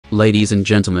Ladies and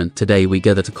gentlemen, today we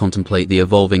gather to contemplate the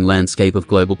evolving landscape of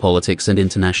global politics and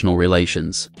international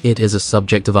relations. It is a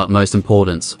subject of utmost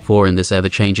importance, for in this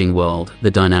ever-changing world,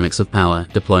 the dynamics of power,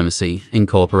 diplomacy, and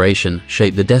cooperation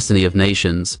shape the destiny of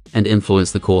nations and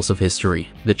influence the course of history.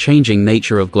 The changing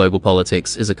nature of global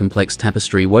politics is a complex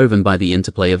tapestry woven by the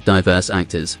interplay of diverse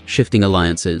actors, shifting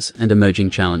alliances, and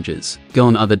emerging challenges.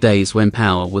 Gone are the days when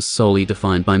power was solely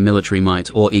defined by military might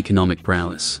or economic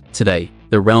prowess. Today,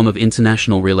 the realm of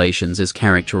international relations is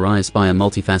characterized by a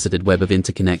multifaceted web of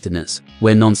interconnectedness,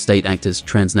 where non-state actors,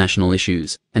 transnational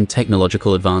issues, and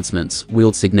technological advancements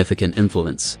wield significant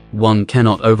influence. One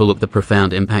cannot overlook the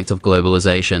profound impact of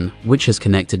globalization, which has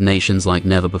connected nations like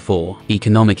never before.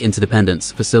 Economic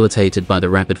interdependence, facilitated by the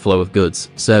rapid flow of goods,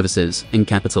 services, and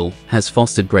capital, has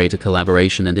fostered greater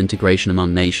collaboration and integration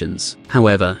among nations.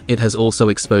 However, it has also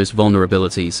exposed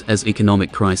vulnerabilities, as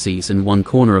economic crises in one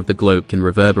corner of the globe can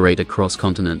reverberate across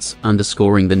continents,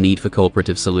 underscoring the need for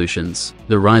cooperative solutions.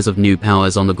 The rise of new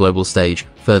powers on the global stage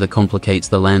further complicates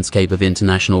the landscape of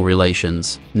international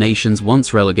relations. Nations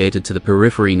once relegated to the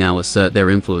periphery now assert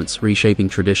their influence, reshaping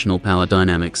traditional power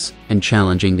dynamics and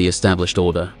challenging the established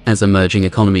order. As emerging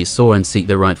economies soar and seek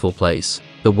their rightful place,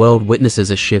 the world witnesses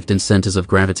a shift in centers of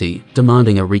gravity,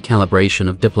 demanding a recalibration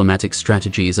of diplomatic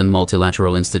strategies and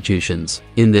multilateral institutions.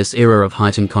 In this era of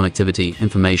heightened connectivity,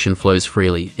 information flows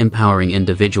freely, empowering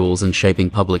individuals and shaping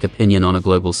public opinion on a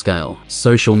global scale.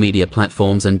 Social media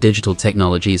platforms and digital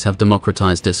technologies have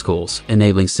democratized discourse,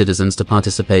 enabling citizens to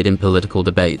participate in political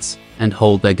debates and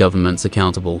hold their governments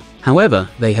accountable. However,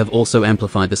 they have also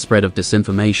amplified the spread of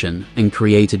disinformation and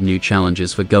created new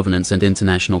challenges for governance and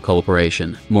international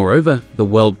cooperation. Moreover,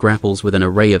 the world grapples with an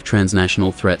array of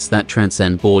transnational threats that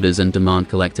transcend borders and demand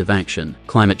collective action.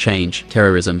 Climate change,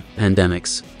 terrorism,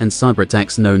 pandemics, and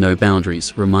cyberattacks know no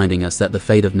boundaries, reminding us that the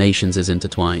fate of nations is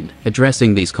intertwined.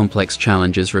 Addressing these complex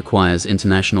challenges requires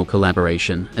international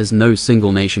collaboration, as no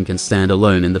single nation can stand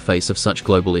alone in the face of such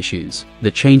global issues.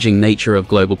 The changing nature of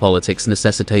global politics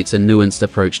necessitates a nuanced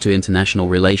approach to international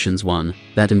relations, one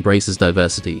that embraces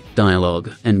diversity,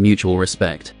 dialogue, and mutual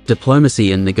respect.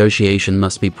 Diplomacy and negotiation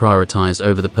must be prioritized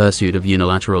over the pursuit of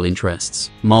unilateral interests.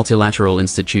 Multilateral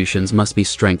institutions must be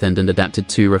strengthened and adapted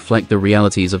to reflect the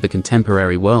realities of the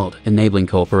contemporary world, enabling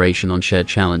cooperation on shared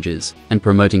challenges and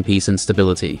promoting peace and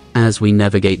stability. As we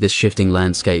navigate this shifting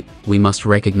landscape, we must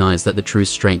recognize that the true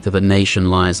strength of a nation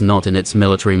lies not in its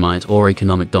military might or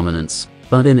economic dominance,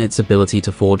 but in its ability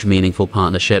to forge meaningful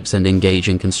partnerships and engage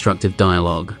in constructive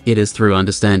dialogue. It is through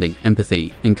understanding,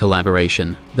 empathy, and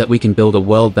collaboration that we can build a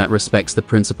world that respects the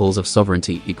principles of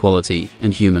sovereignty, equality,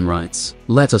 and human rights.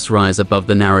 Let us rise above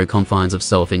the narrow confines of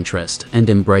self-interest and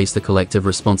embrace the collective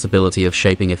responsibility of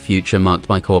shaping a future marked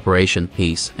by cooperation,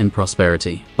 peace, and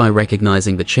prosperity. By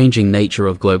recognizing the changing nature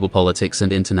of global politics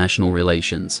and international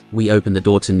relations, we open the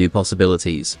door to new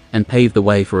possibilities and pave the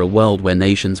way for a world where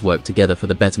nations work together for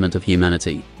the betterment of humanity.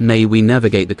 May we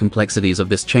navigate the complexities of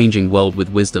this changing world with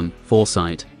wisdom,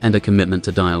 foresight, and a commitment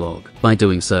to dialogue. By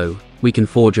doing so, we can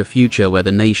forge a future where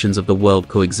the nations of the world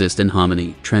coexist in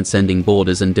harmony, transcending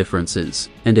borders and differences,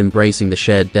 and embracing the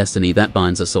shared destiny that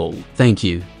binds us all. Thank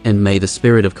you, and may the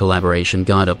spirit of collaboration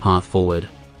guide our path forward.